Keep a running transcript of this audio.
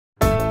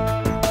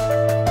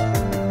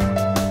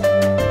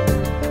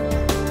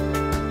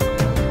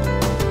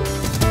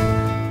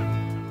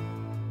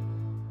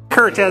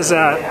Curt,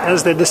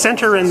 as the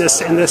dissenter in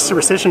this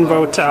rescission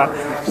vote,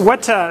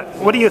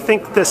 what do you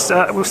think this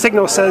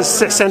signal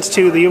sends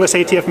to the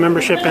USATF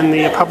membership and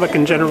the public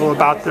in general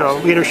about the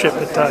leadership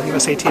at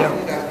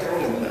USATF?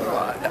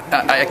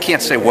 I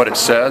can't say what it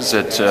says.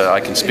 I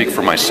can speak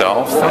for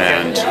myself,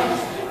 and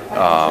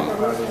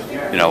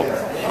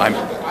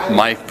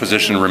my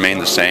position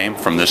remained the same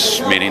from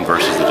this meeting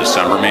versus the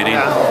December meeting.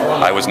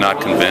 I was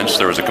not convinced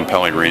there was a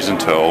compelling reason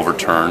to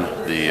overturn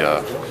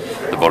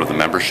the vote of the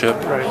membership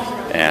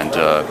and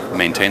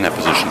maintain that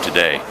position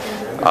today.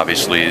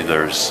 Obviously,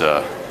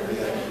 the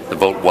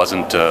vote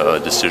wasn't a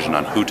decision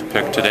on who to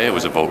pick today. It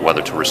was a vote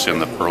whether to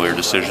rescind the earlier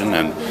decision,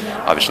 and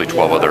obviously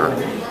 12 other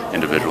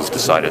individuals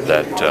decided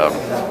that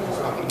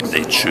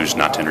they choose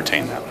not to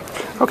entertain that.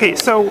 Okay,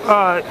 so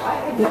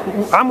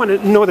I'm going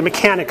to know the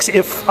mechanics.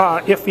 If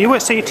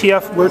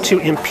USATF were to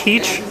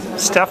impeach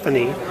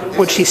Stephanie,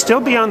 would she still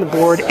be on the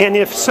board? And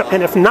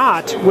if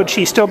not, would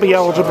she still be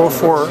eligible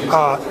for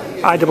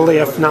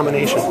IAAF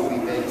nomination?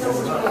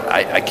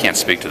 I can't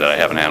speak to that. I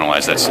haven't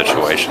analyzed that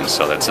situation,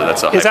 so that's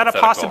a Is that a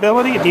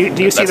possibility? Do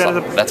you see that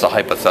as a... That's a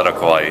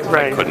hypothetical I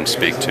couldn't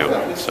speak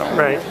to. So.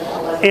 Right.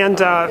 And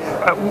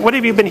what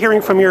have you been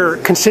hearing from your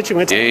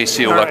constituents? The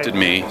AAC elected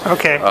me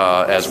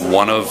as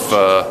one of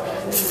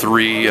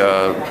 3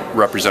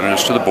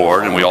 representatives to the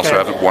board, and we also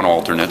have one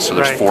alternate, so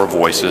there's 4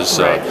 voices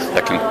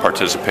that can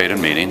participate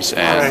in meetings.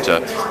 And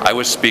I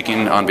was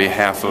speaking on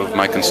behalf of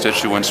my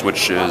constituents,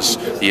 which is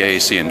the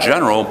AAC in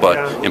general,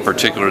 but in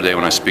particular today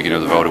when I was speaking to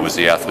the vote, it was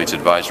the Athletes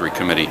Advisory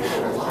Committee,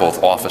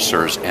 both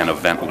officers and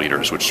event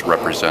leaders, which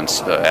represents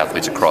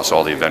athletes across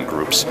all the event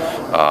groups.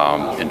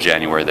 In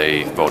January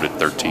they voted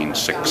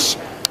 13-6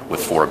 with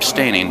 4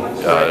 abstaining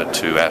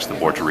to ask the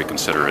board to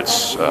reconsider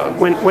its...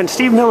 When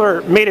Steve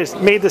Miller made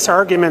this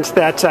argument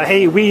that,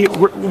 hey, we,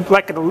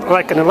 like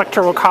an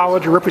electoral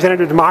college or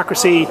representative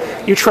democracy,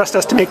 you trust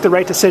us to make the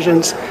right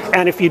decisions,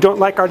 and if you don't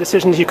like our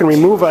decisions, you can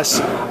remove us.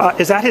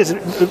 Is that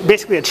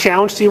basically a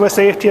challenge to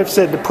USATF,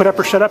 said to put up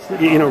or shut up,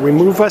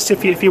 remove us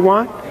if you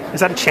want?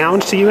 Is that a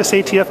challenge to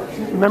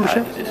USATF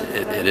membership?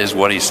 It is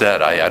what he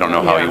said. I don't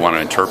know how you want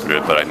to interpret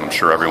it, but I'm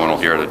sure everyone will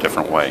hear it a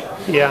different way.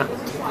 Yeah.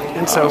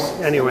 And so,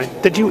 anyway,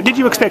 did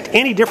you expect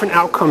any different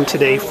outcome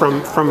today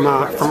from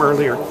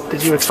earlier?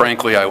 Did you?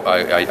 Frankly,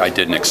 I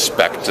didn't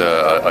expect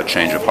a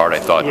change of heart. I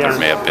thought there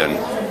may have been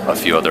a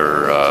few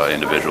other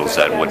individuals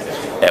that would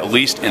at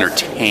least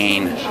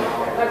entertain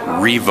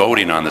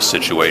re-voting on the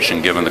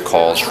situation, given the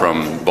calls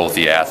from both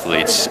the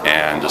athletes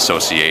and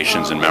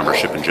associations and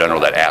membership in general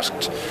that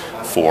asked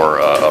for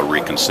a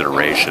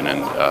reconsideration,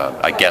 and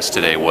I guess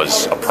today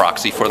was a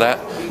proxy for that,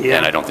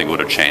 and I don't think it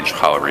would have changed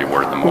however you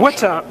worded the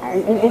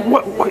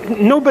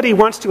motion. Nobody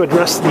wants to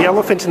address the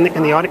elephant in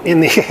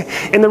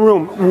the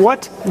room.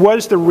 What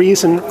was the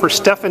reason for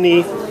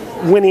Stephanie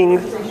winning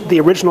the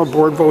original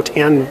board vote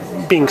and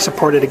being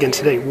supported again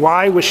today?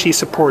 Why was she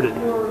supported?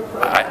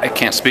 I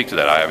can't speak to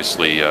that. I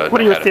obviously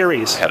what are your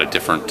theories? Had a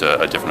different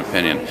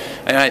opinion.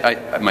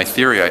 And my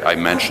theory I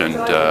mentioned.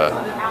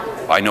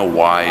 I know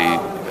why.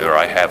 Or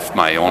I have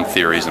my own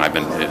theories, and I've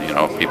been,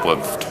 people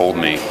have told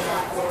me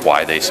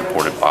why they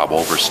supported Bob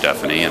over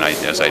Stephanie, and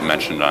as I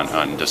mentioned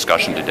on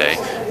discussion today,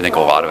 I think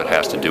a lot of it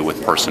has to do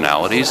with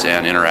personalities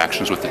and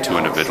interactions with the 2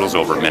 individuals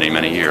over many,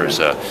 many years.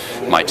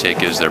 My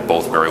take is they're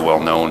both very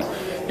well-known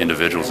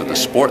individuals in the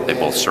sport. They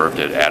both served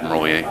at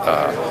Admiralty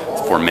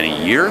for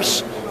many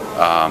years.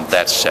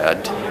 That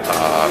said,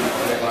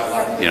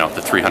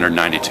 the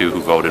 392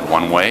 who voted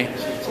one way,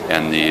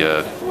 and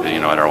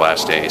at our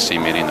last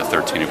AAC meeting, the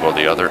 13 who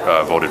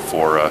voted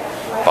for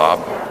Bob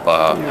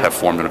have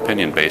formed an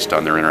opinion based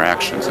on their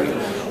interactions, and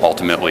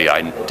ultimately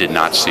I did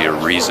not see a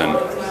reason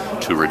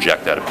to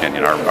reject that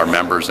opinion. Our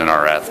members and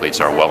our athletes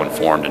are well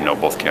informed and know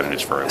both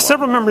candidates very well.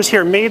 Several members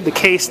here made the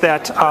case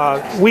that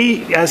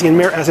we, as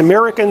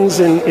Americans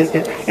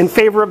in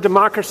favor of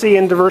democracy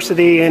and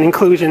diversity and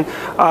inclusion,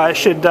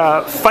 should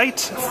fight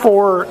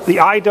for the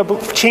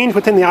change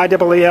within the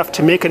IAAF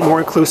to make it more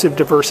inclusive,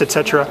 diverse,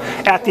 etc.,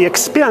 at the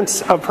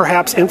expense of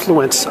perhaps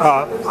influence.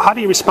 How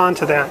do you respond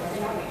to that?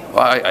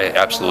 Well, I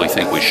absolutely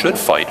think we should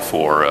fight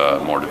for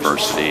more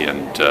diversity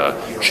and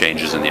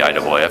changes in the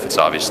IAAF. It's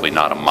obviously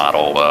not a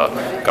model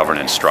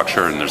governance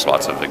structure, and there's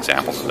lots of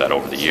examples of that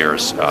over the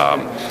years.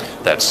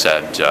 That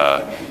said,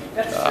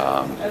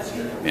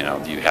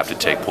 you have to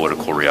take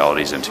political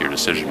realities into your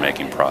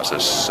decision-making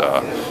process,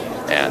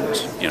 and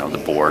the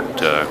board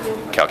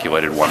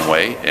calculated one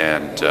way,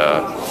 and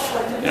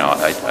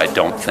I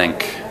don't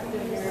think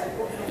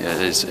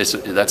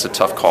that's a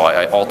tough call.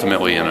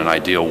 Ultimately, in an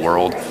ideal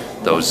world,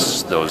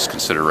 those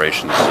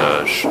considerations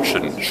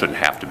shouldn't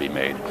have to be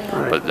made,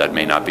 but that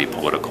may not be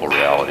political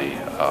reality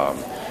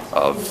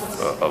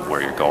of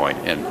where you're going.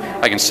 And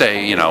I can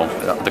say,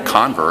 the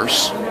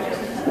converse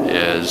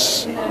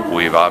is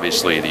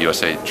the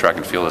USA Track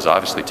and Field has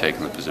obviously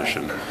taken the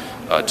position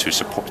to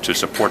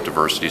support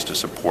diversities, to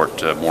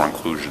support more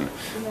inclusion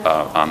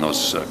on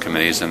those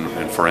committees.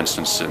 And for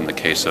instance, in the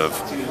case of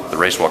the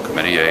Race Walk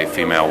Committee, a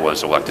female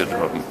was elected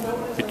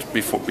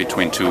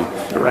between 2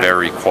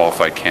 very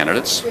qualified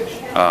candidates,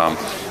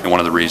 And one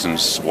of the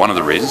reasons,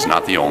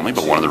 not the only,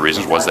 but one of the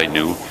reasons was they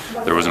knew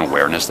there was an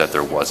awareness that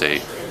there was a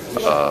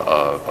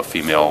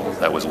female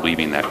that was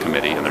leaving that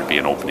committee and there'd be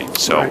an opening.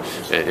 So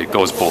it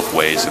goes both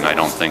ways, and I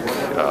don't think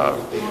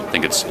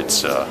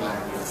it's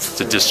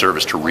a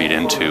disservice to read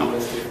into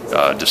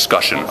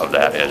discussion of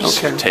that as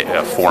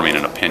forming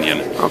an opinion.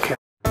 Okay.